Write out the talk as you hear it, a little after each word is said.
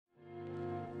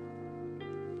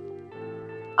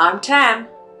I'm Tam.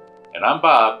 And I'm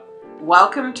Bob.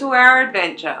 Welcome to our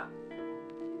adventure.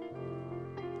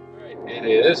 It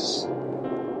is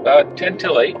about 10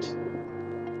 till 8,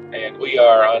 and we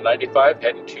are on 95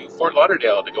 heading to Fort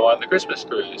Lauderdale to go on the Christmas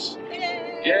cruise.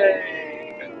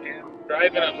 Yay! And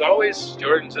driving as always,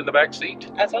 Jordan's in the back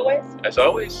seat. As always? As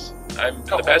always. I'm in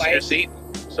the passenger seat.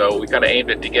 So we kind of aimed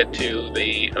it to get to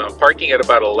the parking at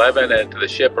about 11 and to the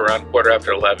ship around quarter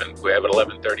after 11. We have an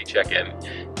 11:30 check-in.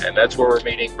 And that's where we're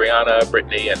meeting Brianna,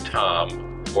 Brittany, and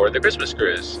Tom for the Christmas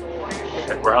cruise.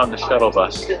 And we're on the shuttle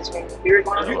bus.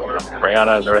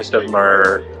 Brianna and the rest of them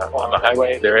are on the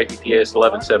highway. Their ETA is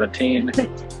 11:17.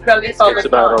 It's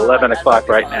about 11 o'clock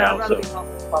right now, so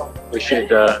we should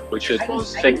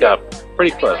sync up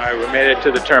pretty close. All right, we made it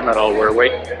to the terminal. We're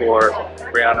waiting for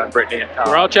Brianna, Brittany, and Tom.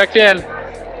 We're all checked in.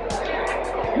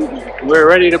 We're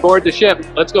ready to board the ship.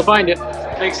 Let's go find it.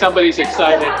 I think somebody's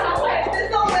excited.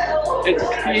 It's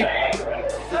Steve.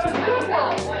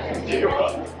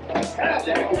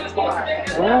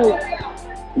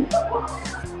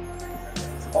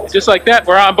 Just like that,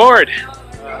 we're on board.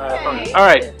 All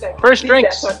right, first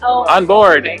drinks on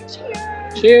board.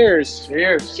 Cheers.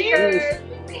 Cheers. Cheers.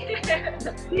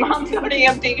 Mom's already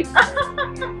empty.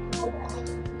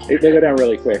 They go down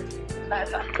really quick.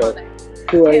 So,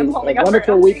 to a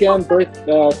wonderful weekend,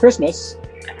 Christmas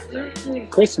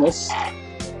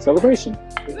celebration.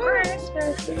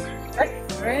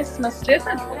 Christmas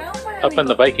dinner. Up in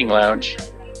the Viking Lounge.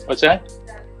 What's that?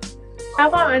 How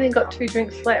about I only got 2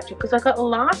 drinks left? Because I got the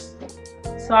last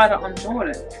cider on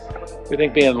Jordan. We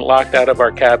think being locked out of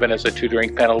our cabin is a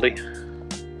 2-drink penalty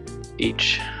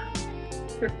each.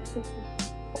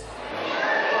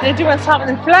 They're doing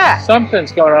something flat.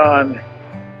 Something's going on.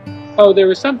 Oh, there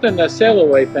was something, a sail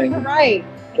away thing. Parade.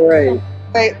 Parade.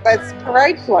 Wait, that's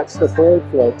parade floats. The parade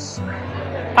floats.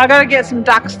 I gotta get some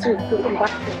ducks too.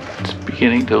 It's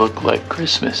beginning to look like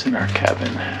Christmas in our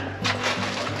cabin.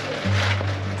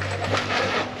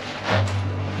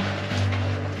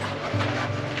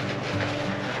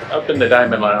 Up in the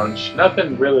Diamond Lounge,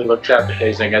 nothing really looks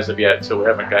appetizing as of yet, so we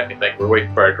haven't got anything. We're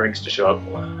waiting for our drinks to show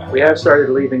up. We have started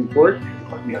leaving port.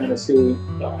 You're going to see,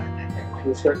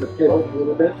 we're starting to pivot a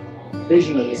little bit.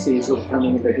 Vision of the seas will come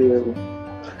into here,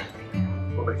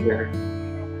 over here,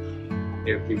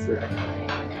 near future.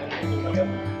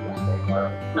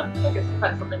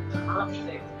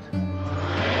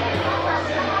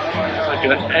 Like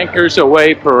an Anchors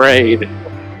Away parade.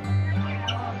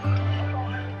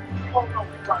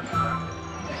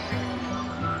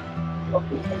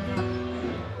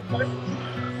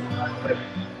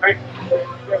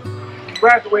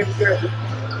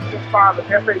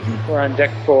 We're on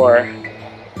deck 4,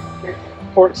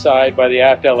 port side by the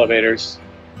aft elevators.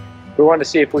 We wanted to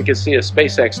see if we could see a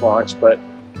SpaceX launch, but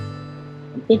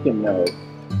I'm thinking no.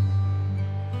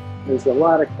 There's a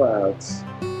lot of clouds.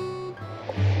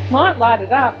 Might light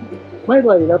it up. Might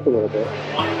light it up a little bit.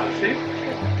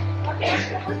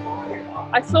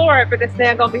 I saw it, but it's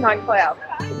now gone behind clouds.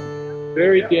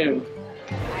 Very dim.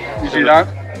 You see that?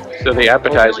 So the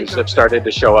appetizers have started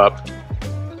to show up.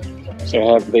 So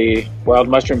I have the wild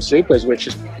mushroom soup, which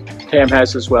Tam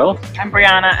has as well. And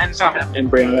Brianna and Tom. And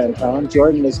Brianna and Tom.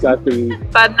 Jordan has got the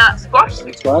Butternut squash.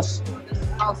 squash.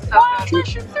 Oh, so good.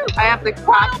 I have the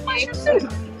crab cake.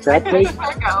 Crab cake.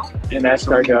 And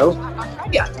escargot.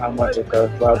 Yeah. Tom went with the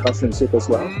wild mushroom soup as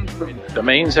well. The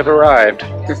mains have arrived.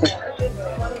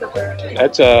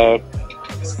 That's a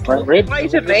front rib.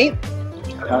 Wait a minute.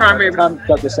 Prime rib. Tom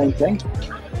got the same thing.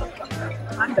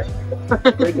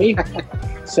 Brittany,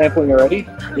 sampling already.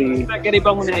 The Spaghetti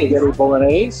bolognese. Spaghetti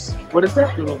bolognese. What is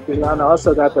that? Brianna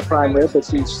also got the prime rib, but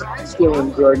she's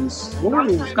stealing Jordan's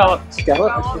scallop.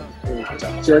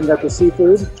 Jordan got the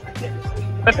seafood.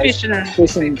 The fish and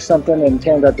Fishing something, and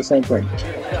Tam got the same thing.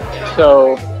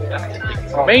 So,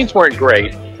 mains weren't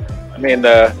great. I mean,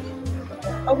 the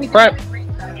prime.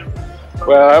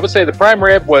 Well, I would say the prime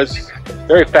rib was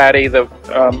very fatty. The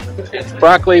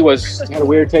broccoli had a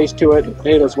weird taste to it. The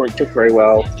potatoes weren't cooked very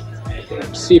well.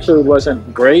 Seafood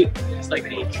wasn't great.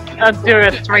 I'll do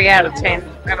a 3 out of 10.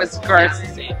 That was gross.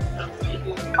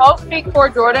 I'll speak for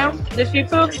Jordan. The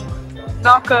seafood,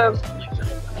 not cooked.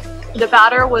 The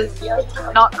batter was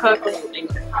not cooked.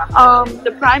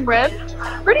 The prime rib,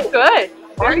 pretty good.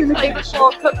 Very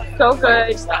flavorful, cooked so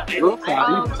good.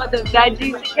 But the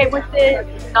veggies that came with it,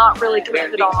 not really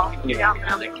cooked at all. Yeah.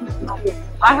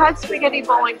 I had spaghetti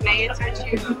bolognese, which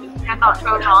you cannot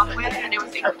go wrong with, and it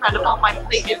was incredible. My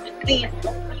plate is clean.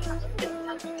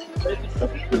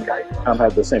 Tom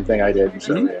had the same thing I did.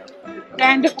 So, yeah.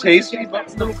 Kind of tasty,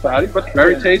 but a little fatty, but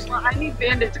very tasty. Well, I need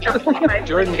Bandit to come from my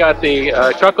Jordan got the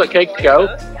chocolate cake to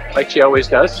go, like she always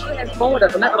does.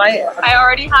 I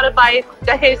already had a bite.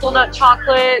 The hazelnut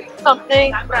chocolate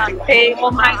something. Cake.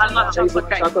 Hazelnut chocolate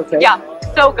cake. Chocolate cake. Yeah,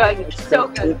 so good. So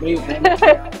good.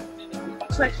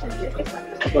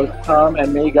 Both Tom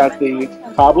and me got the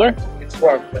cobbler.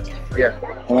 Yeah.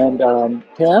 And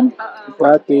Pam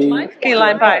got the Key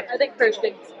lime pie. I think first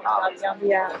thing.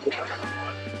 Yeah.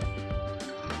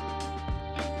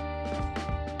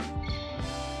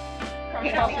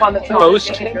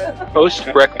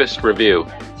 post breakfast review.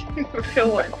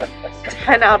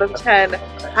 10 out of 10.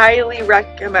 Highly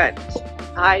recommend.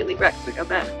 Highly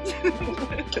recommend.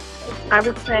 I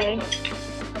would say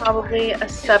probably a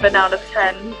 7 out of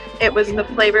 10. The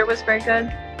flavor was very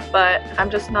good, but I'm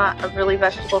just not a really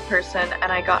vegetable person,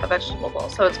 and I got a vegetable bowl,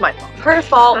 so it's my fault. Her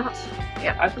fault.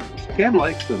 Yeah. I think Pam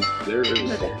likes them. They're really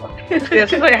good. Yeah,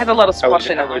 it has a lot of squash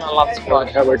in it. I love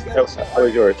squash. How was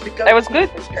yours? It was good.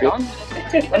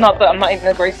 I'm not eating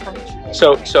the grease one.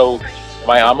 So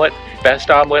my omelet, best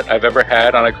omelet I've ever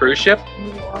had on a cruise ship.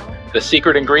 The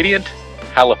secret ingredient,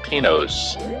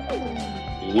 jalapenos.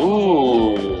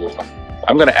 Ooh.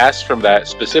 I'm going to ask from that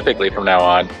specifically from now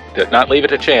on, to not leave it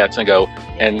to chance and go,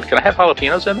 and can I have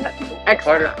jalapenos in that?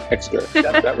 Extra. Extra.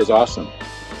 That was awesome.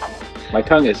 My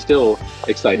tongue is still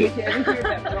excited.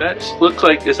 That looks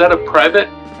like, is that a private?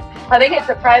 I think it's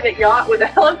a private yacht with a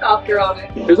helicopter on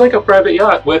it. It's like a private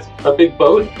yacht with a big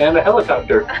boat and a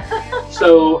helicopter.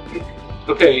 So,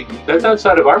 okay, that's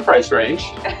outside of our price range.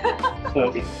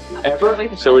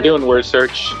 So we're doing word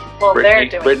search. Well,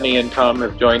 Brittany and Tom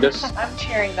have joined us. I'm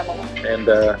cheering them along. And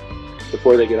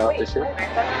before they get off this year.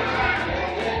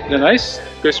 The nice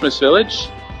Christmas village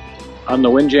on the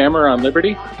Windjammer on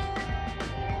Liberty.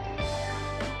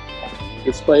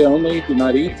 Display only, do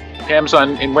not eat. Pam's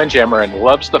in Windjammer and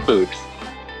loves the food.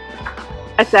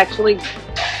 It's actually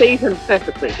seasoned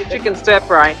perfectly. The chicken stir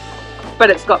fry,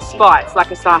 but it's got spice like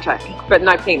a satay, but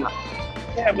no peanut.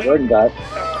 Jordan got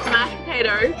Mashed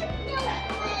potatoes,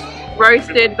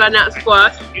 roasted butternut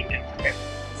squash,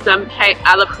 some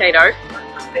ala potato.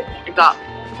 I got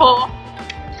pork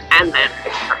and then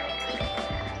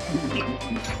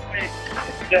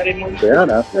fair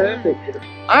enough.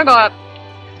 I got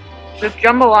this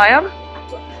jambalaya.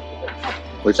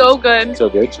 Which So is good. so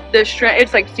good. The shrimp,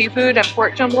 it's like seafood and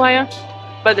pork jambalaya,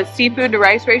 but the seafood to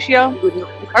rice ratio,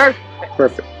 perfect.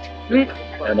 Perfect.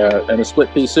 And a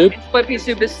split pea soup. Split pea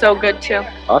soup is so good too.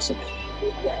 Awesome.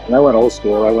 And I went old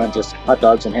school. I went just hot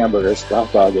dogs and hamburgers. The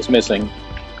hot dog is missing.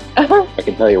 I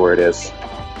can tell you where it is.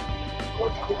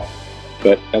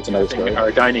 But that's another story.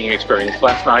 Our dining experience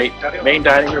last night, main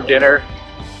dining room dinner,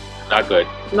 not good.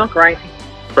 not great.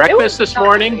 Breakfast this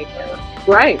morning,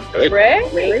 Great. good.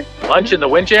 Really? Lunch in the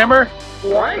Windjammer,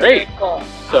 great.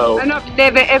 So And I've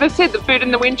never ever said the food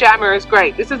in the Windjammer is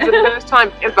great. This is the first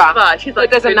time ever She's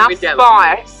that there's enough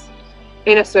spice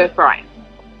in a stir fry.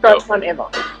 First time ever.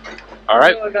 all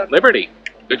right, Liberty,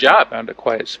 good job. Found a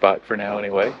quiet spot for now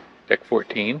anyway. Deck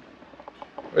 14.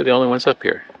 We're the only ones up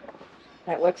here.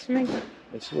 That works for me.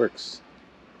 This works.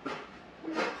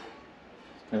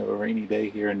 Kind of a rainy day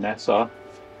here in Nassau.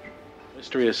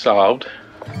 Mystery is solved.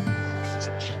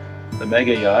 The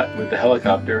mega yacht with the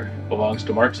helicopter belongs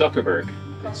to Mark Zuckerberg.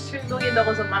 It's $2 million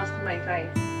a month to maintain.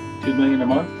 $2 million a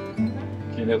month,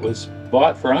 and it was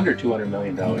bought for under $200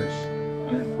 million.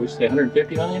 We say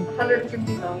 150 million.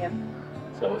 150 million.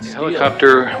 So it's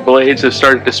helicopter blades have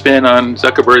started to spin on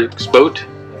Zuckerberg's boat.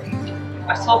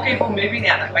 I saw people moving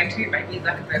out that way too, maybe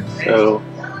Zuckerberg. So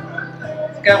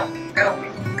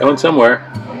Go. going somewhere.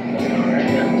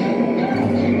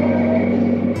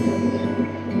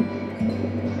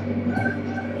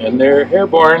 And they're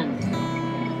airborne.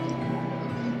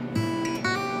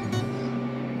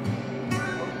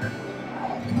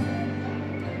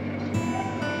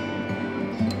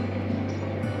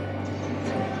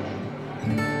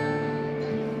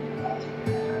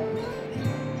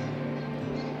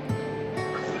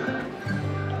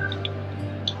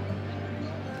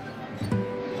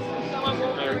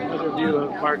 Another view of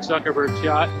Mark Zuckerberg's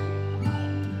yacht.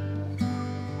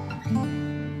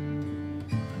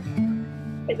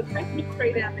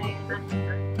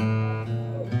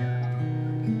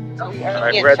 All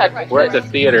right, we're at the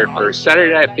theater for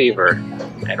Saturday Night Fever,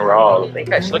 and we're all looking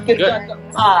good.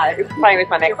 Playing with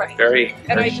my necklace. Very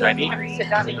shiny.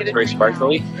 It's very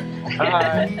sparkly.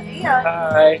 Hi.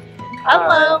 Hi.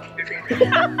 Hello.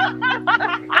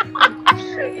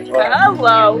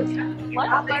 Hello.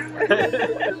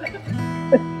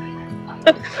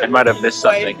 I might have missed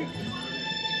something.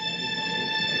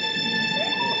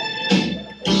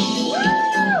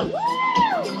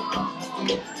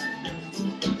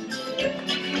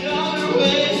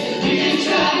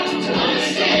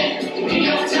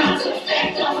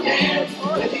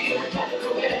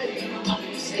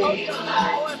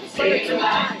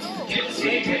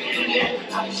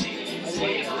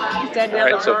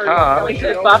 Alright, so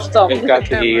Tom has got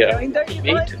the meat. I can't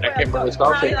remember what it's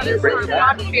called.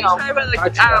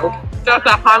 Just a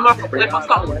hammer flip or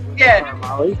something. Yeah.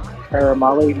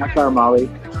 Calamari, not calamari.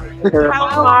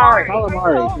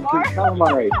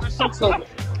 Calamari.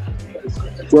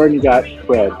 Jordan got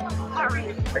bread.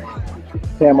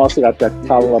 Sam also got the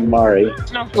calamari.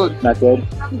 Not good. Not good?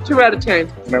 2 out of 10.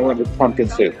 Remember the pumpkin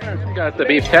soup. We got the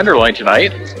beef tenderloin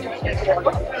tonight.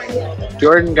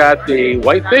 Jordan got the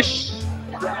whitefish.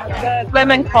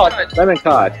 Lemon cod. Lemon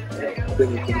cod.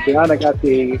 Brianna got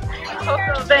the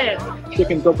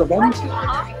chicken coco beans.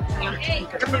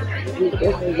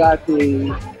 We got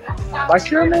the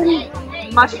mushroom, maybe?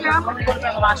 Mushroom.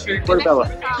 Portobello.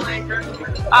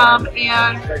 And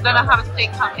then I have a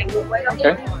steak coming.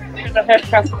 Okay. The herb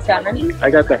crusted salmon. I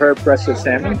got the herb crusted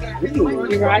salmon.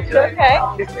 Okay.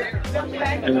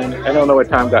 And then I don't know what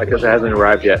Tom got because it hasn't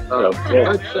arrived yet. So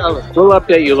yeah. We'll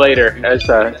update you later as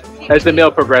the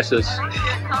meal progresses.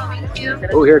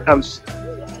 Oh, here it comes.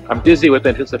 I'm dizzy with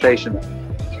anticipation.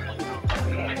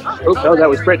 Oh no, that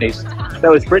was Brittany's.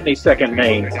 That was Brittany's second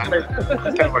main.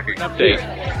 Update.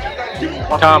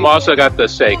 Tom also got the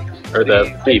steak, or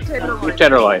the beef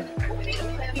tenderloin.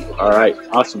 All right,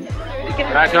 awesome.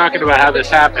 We're not talking about how this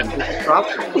happened.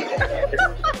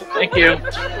 Thank you.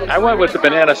 I went with the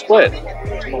banana split.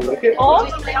 Oh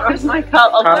my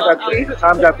God.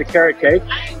 Tom got the carrot cake.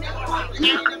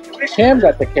 Sam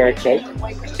got the carrot cake.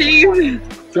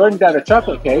 Jordan got a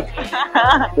chocolate cake.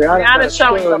 Brianna's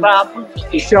showing them up.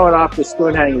 He's showing off the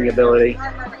spoon hanging ability.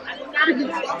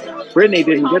 Brittany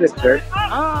didn't get his dirt.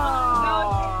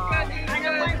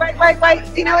 Wait.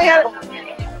 You know we have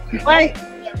it. Wait.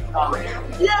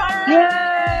 Yay!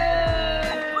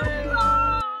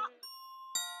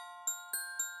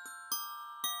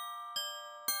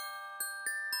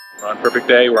 We're on Perfect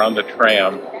Day. We're on the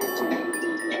tram.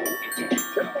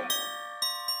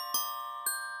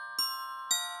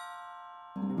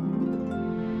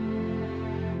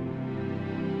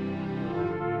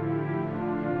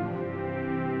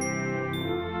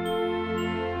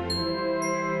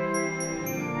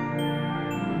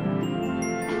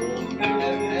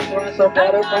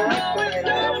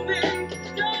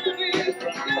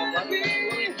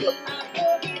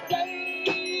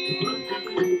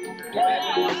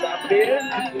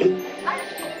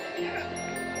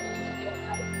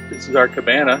 This is our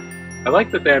cabana. I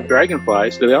like that they have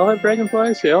dragonflies. Do they all have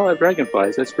dragonflies? They all have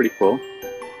dragonflies. That's pretty cool.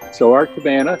 So our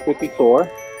cabana, 54,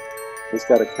 has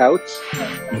got a couch,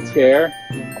 a chair.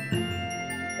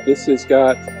 This has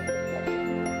got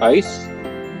ice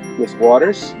with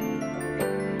waters.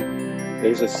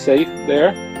 There's a safe there,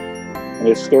 and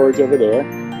there's storage over there.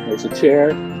 There's a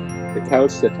chair, the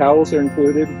couch, the towels are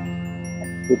included.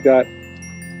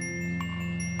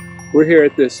 We're here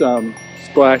at this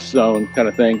splash zone kind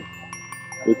of thing.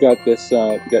 We've got this,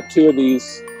 we've got 2 of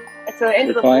these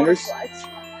recliners.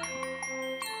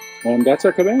 And that's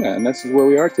our cabana, and this is where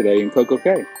we are today in Coco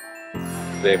Cay.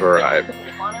 They've arrived.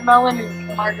 Watermelon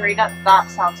margarita.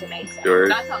 That sounds amazing.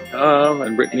 George,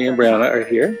 and Brittany and Brianna are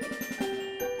here.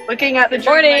 Looking at the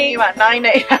menu at 9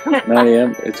 a.m. 9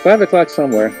 a.m. It's 5 o'clock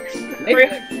somewhere.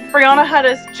 Brianna had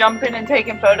us jumping and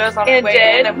taking photos on the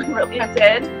way in, and we really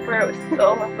did, where it was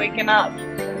still waking up.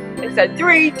 It said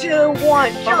 3, 2,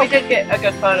 1. But we did get a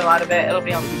good photo out of it. It'll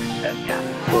be on the video.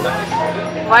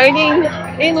 Yeah. Waiting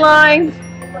in line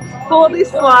for this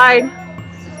slide.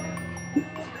 You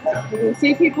can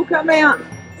see people come out.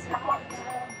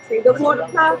 See the water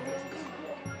park.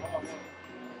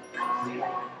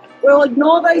 We'll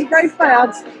ignore those grey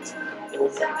clouds. And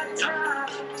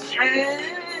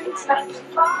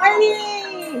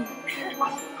waiting.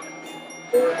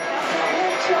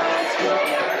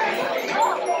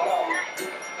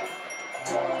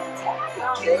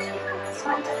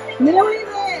 Nearly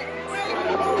there.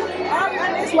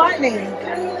 And it's lightning.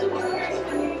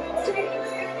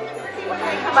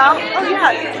 Come out. Oh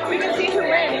yeah, we can see the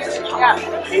wind. Yeah.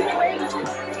 See the wind.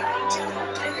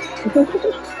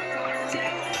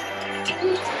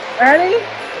 Ready?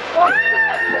 Oh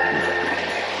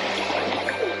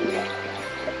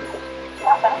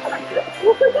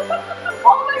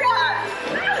my God!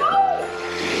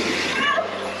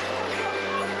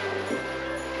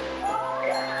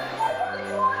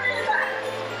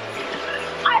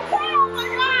 I fell! Oh my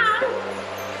God!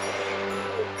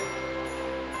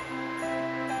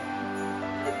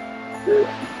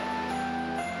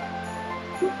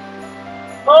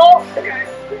 Oh!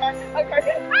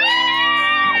 Okay.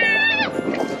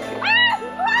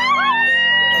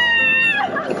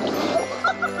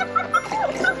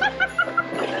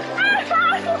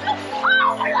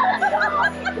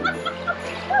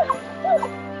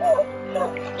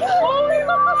 Oh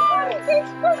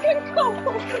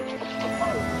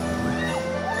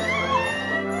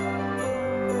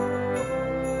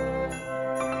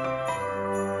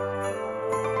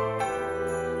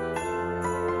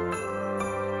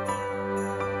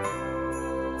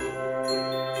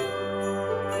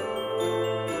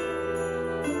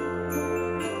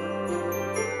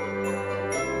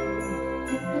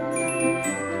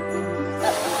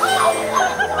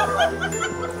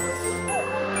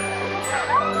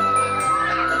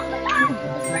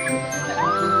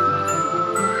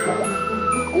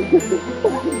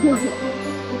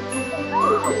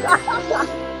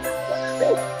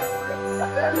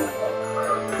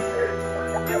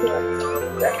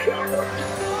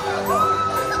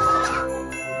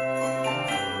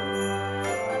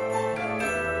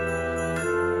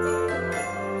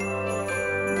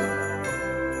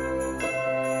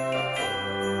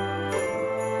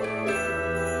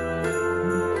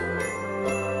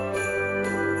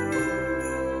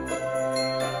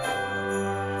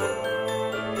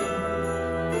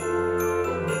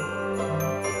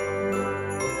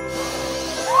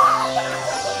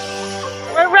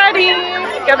We're ready.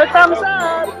 Give a thumbs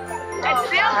up.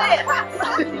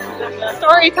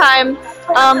 Story time.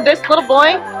 This little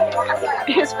boy,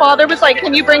 his father was like,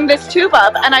 "Can you bring this tube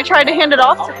up?" And I tried to hand it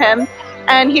off to him,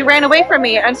 and he ran away from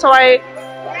me. And so I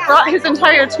brought his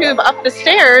entire tube up the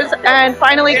stairs and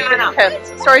finally gave it to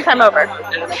him. Story time over.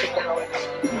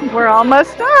 We're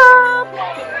almost up.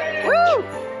 Woo!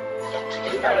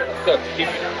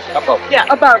 Yeah,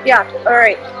 about, yeah. All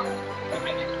right.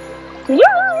 Woo!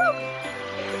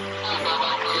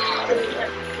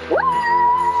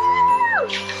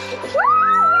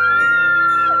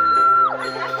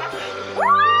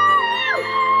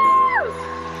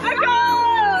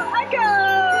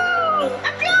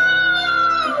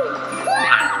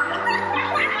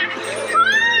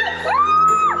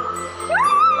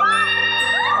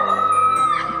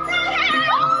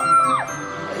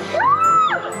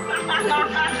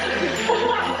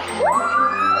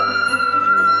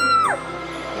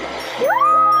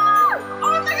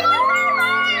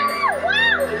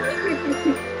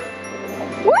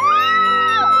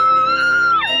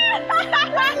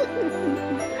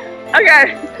 Okay.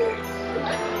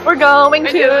 We're going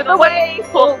to the wave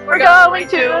pool. We're going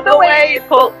to the wave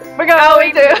pool. We're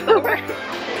going to the wave.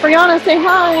 Brianna, say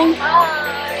hi. Hi.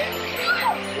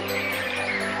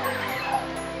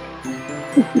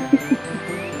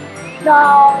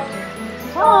 No.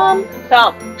 Tom.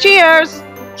 Tom. Cheers.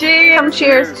 Cheers. Come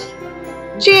cheers.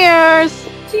 Cheers.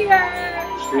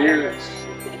 Cheers. Cheers.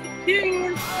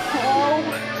 Cheers. Oh.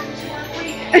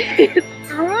 It's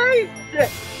great.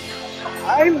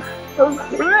 I'm so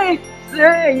crazy.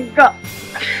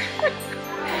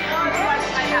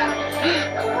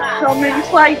 Something's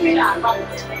like me.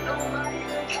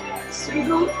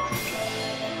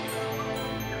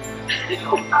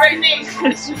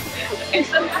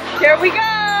 Here we go.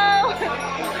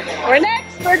 We're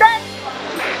next. We're next.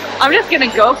 I'm just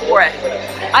gonna go for it.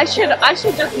 I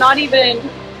should just not even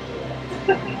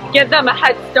give them a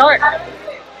head start.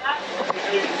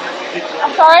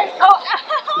 I'm sorry? Oh,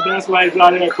 that's why it's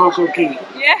out there Coco Key.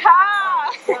 Yeah!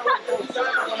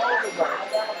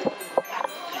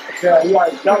 Yeah, you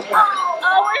gotta jump.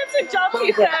 Oh, we have to jump,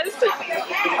 he says.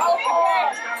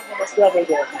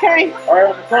 Okay. Alright,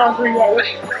 on the count of three, you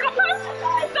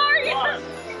Sorry.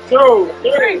 2,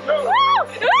 3, go.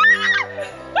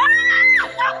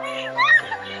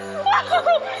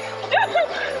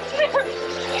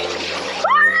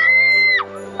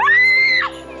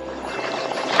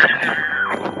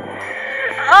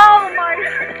 Oh my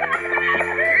God.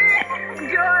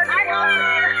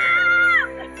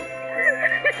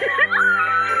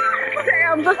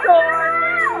 Damn, the sword.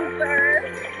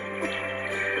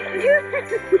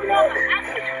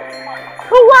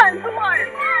 Who won? Who won?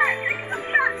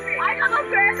 I got the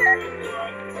bandit.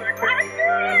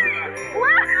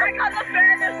 I got the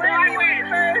bandit, so I win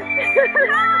first.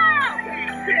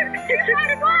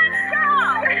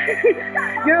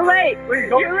 You're late.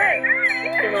 You're late.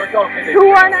 Who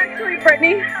won actually,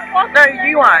 Brittany? No,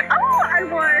 you won. Oh, I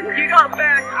won. You got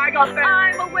first. I got first.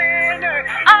 I'm a winner.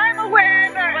 I'm a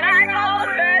winner. But I got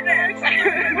the bandit.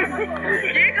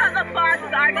 You got the first.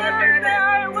 I got the bandit.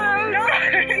 No,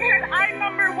 I'm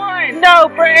number one. No,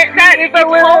 Britt. That is a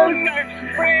loser.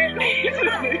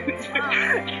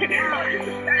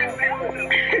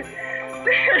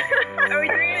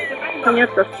 We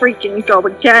have to freaking go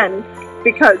again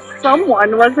because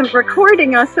someone wasn't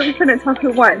recording us, so we couldn't tell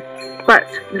who won. But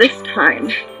this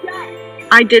time,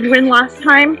 I did win last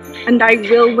time, and I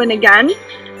will win again,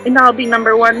 and I'll be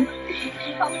number one. Do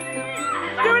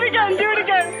it again, do it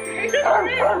again.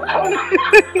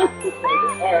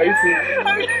 Alright, you see it.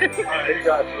 Alright, you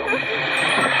got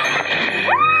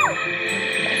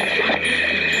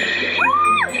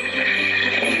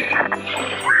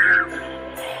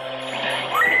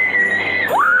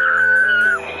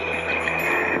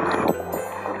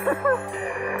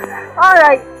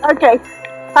Alright, okay.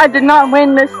 I did not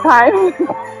win this time.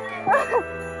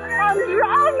 I'm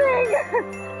drowning!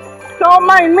 Don't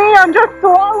mind me, I'm just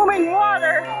swallowing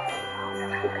water.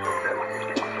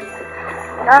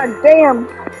 God damn.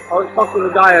 I was talking to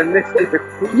the guy and missed it.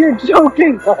 You're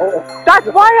joking. That's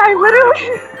why I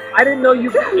literally... I didn't know you.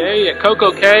 Okay, at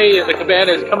Coco Cay, the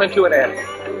cabana is coming to an end.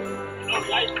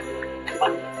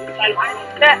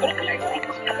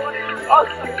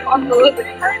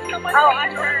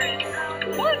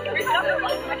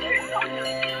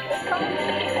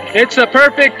 It's a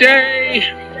perfect day.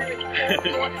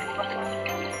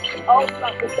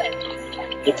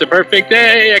 It's a perfect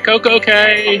day at Coco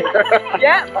Cay.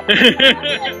 Yeah.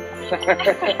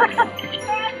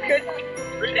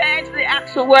 There's the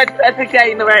actual word perfect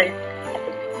day in the rain.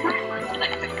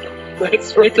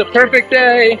 It's a perfect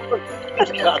day. What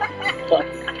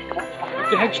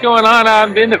the heck's going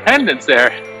on Independence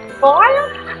there?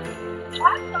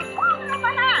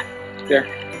 There.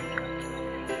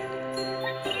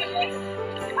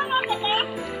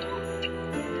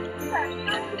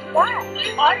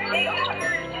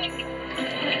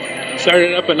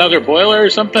 Started up another boiler or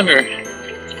something, or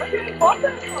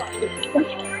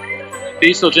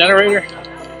diesel generator?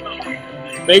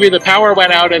 Maybe the power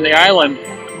went out in the island.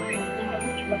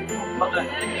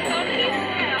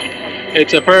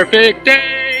 It's a perfect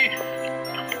day.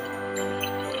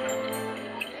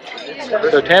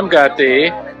 So Tim got the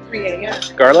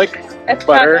garlic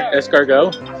butter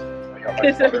escargot.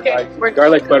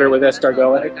 Garlic butter with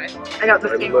escargot in it. I got the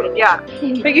same one, yeah.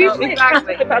 But usually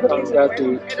exactly. He's got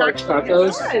the pork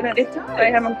tacos. I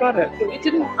haven't got it. It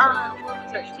didn't.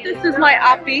 This is my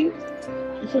appy.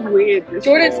 This is weird.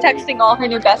 Jordan's texting all her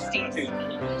new besties.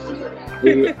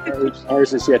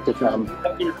 Ours is yet to come.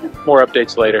 More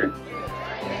updates later.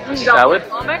 Salad.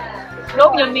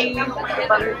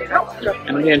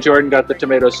 And me and Jordan got the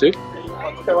tomato soup.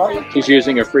 She's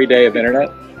using a free day of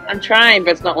internet. I'm trying,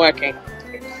 but it's not working.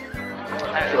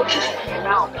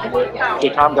 So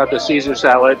Tom got the Caesar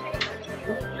salad.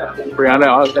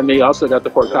 Brianna and me also got the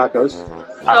pork tacos.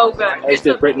 So good. As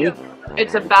did Brittany.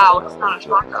 It's a bao, it's not a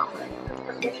taco.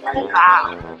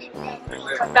 Bao.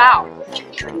 Bao.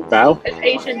 Bao? It's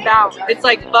Asian bao. It's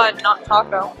like bun, not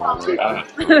taco.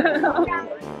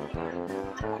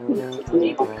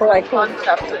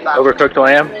 Overcooked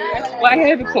lamb. Why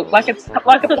overcooked? Like it's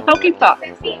like a poke pot.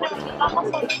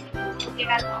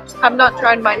 I've not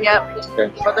tried mine yet,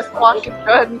 Okay. but the squash is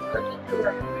good.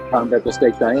 Tom got the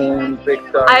steak Diane.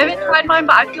 I haven't tried mine,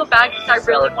 but I feel bad because I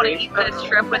really want to eat the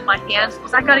shrimp with my hands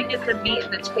because I gotta get the meat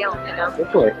and the tail, you know?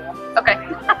 Okay. Okay.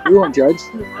 We won't judge.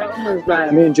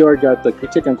 Me and George got the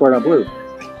chicken cordon bleu.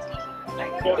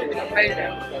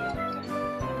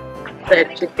 The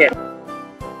chicken.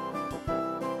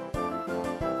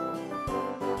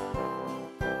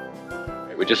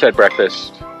 We just had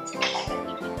breakfast.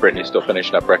 Brittany's still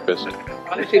finishing up breakfast.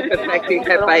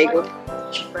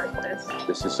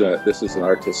 This is an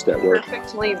artist at work.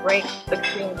 Perfectly rate the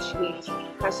cream cheese.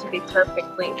 It has to be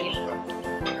perfectly even.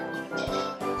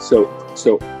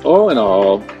 So all in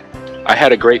all, I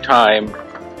had a great time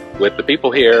with the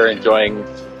people here, enjoying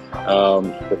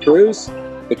the cruise.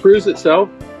 The cruise itself,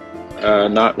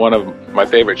 not one of my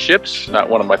favorite ships, not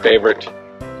one of my favorite.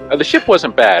 The ship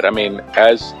wasn't bad. I mean,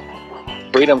 as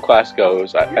Freedom class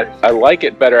goes, I like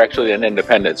it better actually than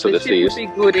Independence of the Seas. It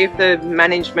would be good if the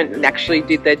management actually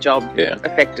did their job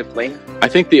effectively. I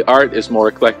think the art is more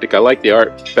eclectic. I like the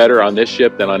art better on this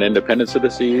ship than on Independence of the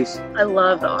Seas. I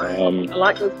love the art.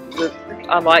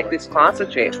 I like this class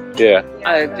of ship. Yeah.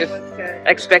 I just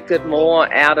expected more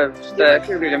out of the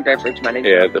food and beverage management.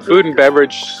 Yeah, the food and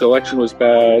beverage selection was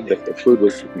bad. The food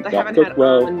was They not haven't cooked had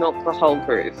well. almond milk the whole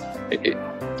cruise.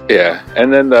 Yeah,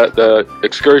 and then the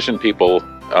excursion people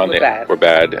on were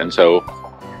bad, and so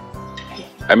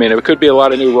I mean it could be a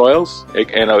lot of new royals. It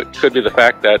could be the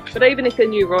fact that. But even if they're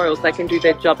new royals, they can do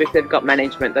their job if they've got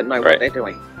management that know what they're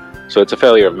doing. So it's a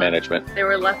failure of management. They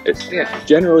were left. It's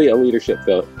generally a leadership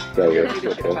failure.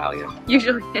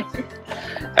 Usually.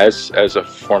 As a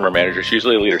former manager, it's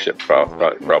usually a leadership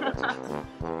problem.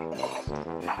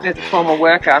 As a former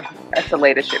worker, that's a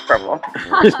leadership problem.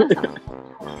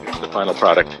 The final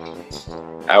product.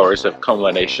 Hours of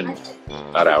culmination,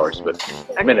 not hours, but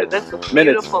minutes.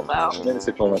 Minutes of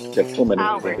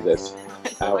culminating into this.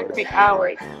 Hours.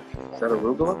 Hours. Is that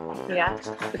arugula? Yeah.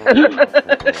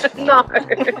 No.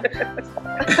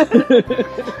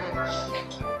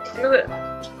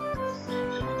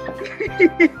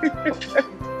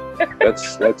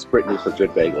 That's Brittany for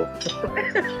good bagel.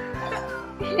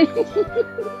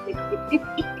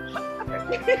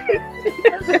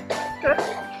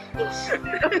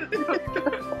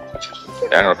 I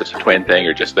don't know if it's a twin thing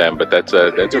or just them, but that's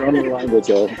a normal language.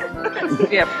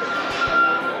 Yep.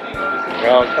 We're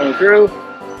all coming through.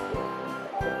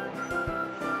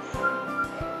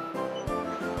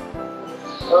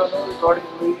 recording,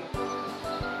 please?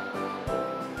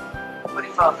 What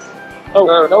is up? Oh,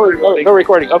 no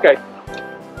recording. Okay.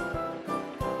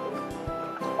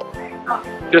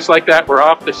 Just like that, we're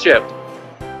off the ship.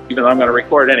 Even though I'm going to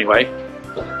record anyway,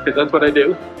 because that's what I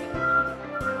do.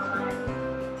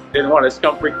 Didn't want to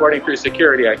stump recording through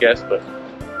security, I guess, but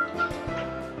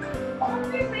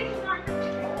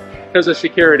because of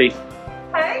security.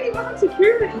 Hey, it wasn't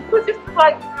security. It was just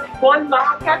like one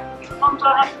market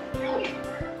sometimes.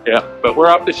 Yeah, but we're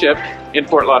off the ship in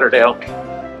Fort Lauderdale.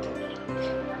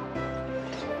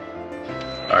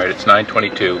 All right, it's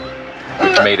 9:22.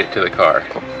 We've made it to the car.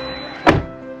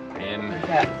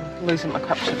 Losing my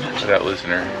cup so much. Without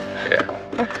losing her, yeah.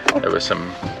 There was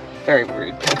some Very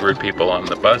rude people on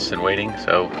the bus and waiting,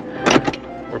 so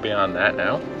we're beyond that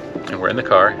now. And we're in the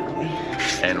car,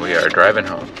 and we are driving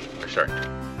home. We're starting.